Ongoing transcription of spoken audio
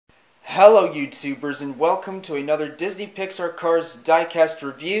Hello YouTubers and welcome to another Disney Pixar Cars diecast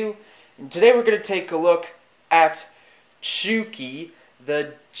review. And today we're going to take a look at Chuki,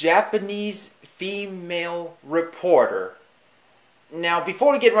 the Japanese female reporter. Now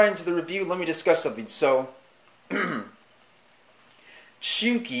before we get right into the review, let me discuss something. So,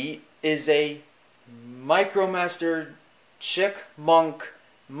 Chuki is a Micromaster Chickmonk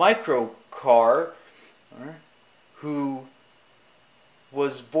Microcar who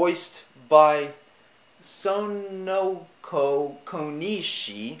was voiced by Sonoko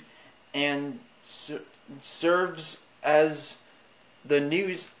Konishi and serves as the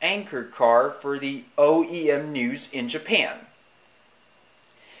news anchor car for the OEM News in Japan.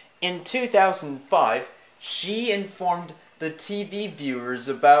 In 2005, she informed the TV viewers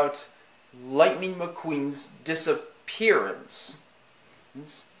about Lightning McQueen's disappearance.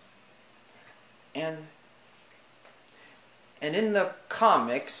 And in the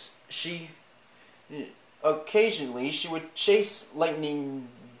comics, occasionally she would chase Lightning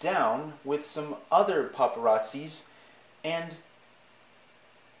down with some other paparazzis, and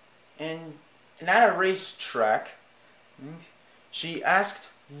at a racetrack, she asked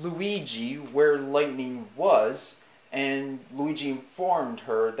Luigi where Lightning was, and Luigi informed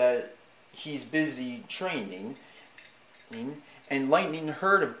her that he's busy training, and Lightning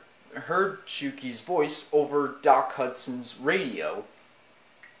heard Chuki's voice over Doc Hudson's radio.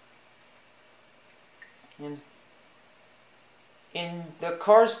 And in the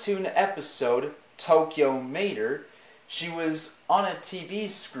Carstoon episode, Tokyo Mater, she was on a TV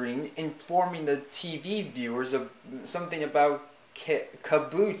screen informing the TV viewers of something about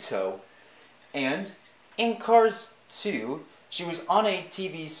Kabuto. And in Cars 2, she was on a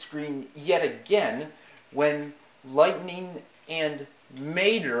TV screen yet again when Lightning and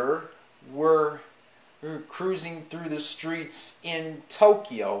Mater were cruising through the streets in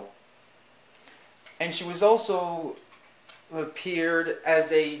Tokyo. And she was also appeared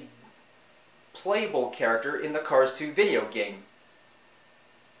as a playable character in the Cars 2 video game.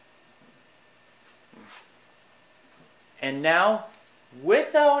 And now,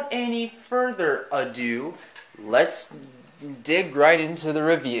 without any further ado, let's dig right into the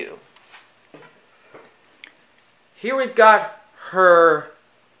review. Here we've got her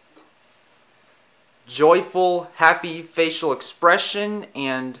joyful, happy facial expression,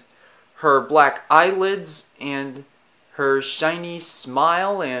 and her black eyelids, and her shiny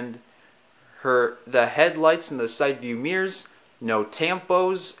smile, and the headlights and the side view mirrors. No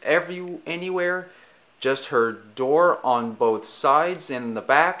tampos anywhere, just her door on both sides and the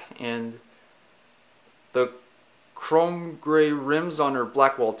back, and the chrome gray rims on her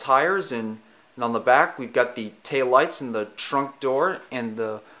black wall tires, and on the back we've got the tail lights and the trunk door and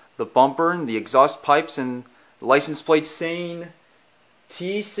the bumper and the exhaust pipes and the license plate saying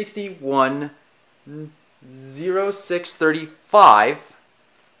T610635.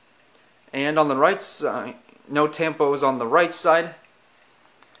 And on the right side, no tampos on the right side.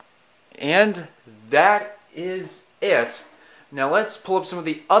 And that is it. Now let's pull up some of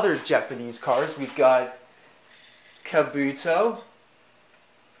the other Japanese cars. We've got Kabuto,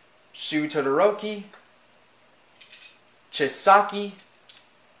 Shu Todoroki, Chisaki,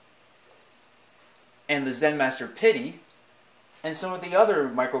 and the Zen Master Pity, and some of the other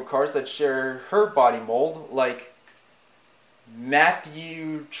microcars that share her body mold, like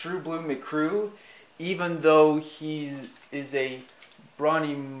Matthew True Blue McCrew, even though he is a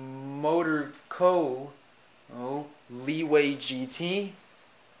Brawny Motor Co. Leeway GT,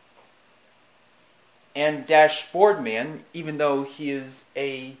 and Dashboard Man, even though he is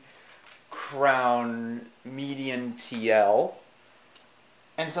a Crown Median TL,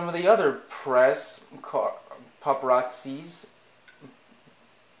 and some of the other press paparazzis,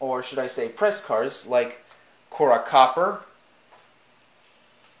 or should I say press cars, like Cora Copper,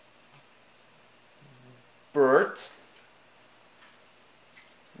 Bert,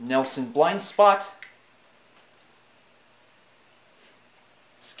 Nelson Blindspot,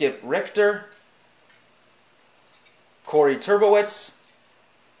 Skip Richter, Corey Turbowitz,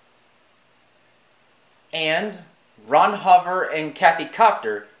 and Ron Hover and Kathy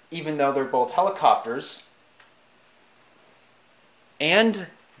Copter, even though they're both helicopters. And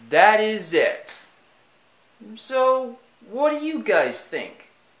that is it. So, what do you guys think?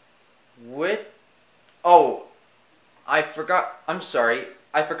 Oh, I forgot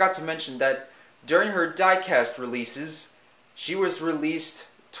to mention that during her diecast releases, she was released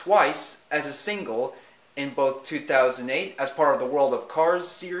twice as a single, in both 2008 as part of the World of Cars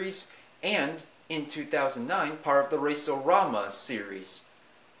series, and in 2009 part of the Race-O-Rama series.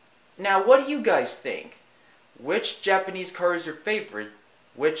 Now, what do you guys think? Which Japanese car is your favorite?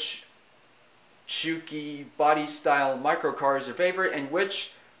 Which Chuki body style microcar is your favorite, and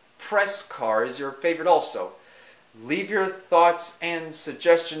which press car is your favorite also. Leave your thoughts and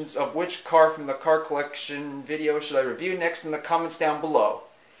suggestions of which car from the car collection video should I review next in the comments down below.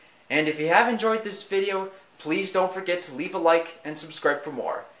 And if you have enjoyed this video, please don't forget to leave a like and subscribe for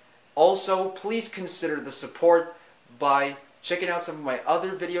more. Also, please consider the support by checking out some of my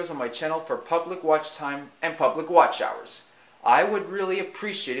other videos on my channel for public watch time and public watch hours. I would really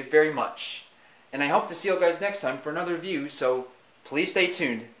appreciate it very much. And I hope to see you guys next time for another review, so please stay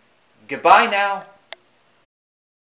tuned. Goodbye now!